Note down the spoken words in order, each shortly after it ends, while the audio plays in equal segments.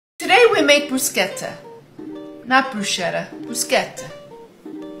to make bruschetta. Not bruschetta, bruschetta.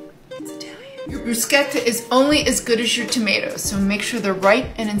 It's Italian. Your bruschetta is only as good as your tomatoes, so make sure they're ripe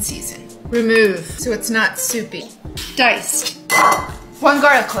and in season. Remove so it's not soupy. Diced. 1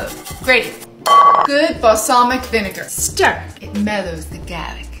 garlic clove. Grated. Good balsamic vinegar. Stir. It mellows the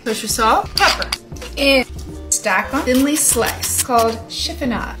garlic. Kosher salt. Pepper. And stack on thinly sliced. Called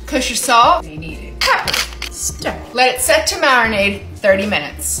chiffonade. Kosher salt. You need it. Pepper. Stir. Let it set to marinade 30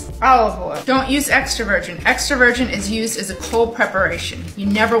 minutes. Olive oil. Don't use extra virgin. Extra virgin is used as a cold preparation. You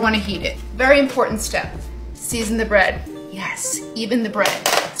never want to heat it. Very important step. Season the bread. Yes, even the bread.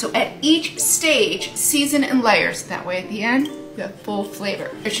 So at each stage, season in layers. That way at the end, you have full flavor.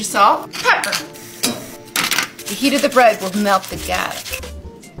 Kosher salt, pepper. The heat of the bread will melt the garlic.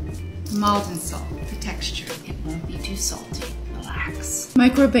 Maldon salt for texture. It won't be too salty. Relax.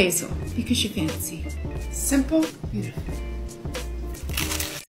 Micro basil, because you fancy. Simple, beautiful.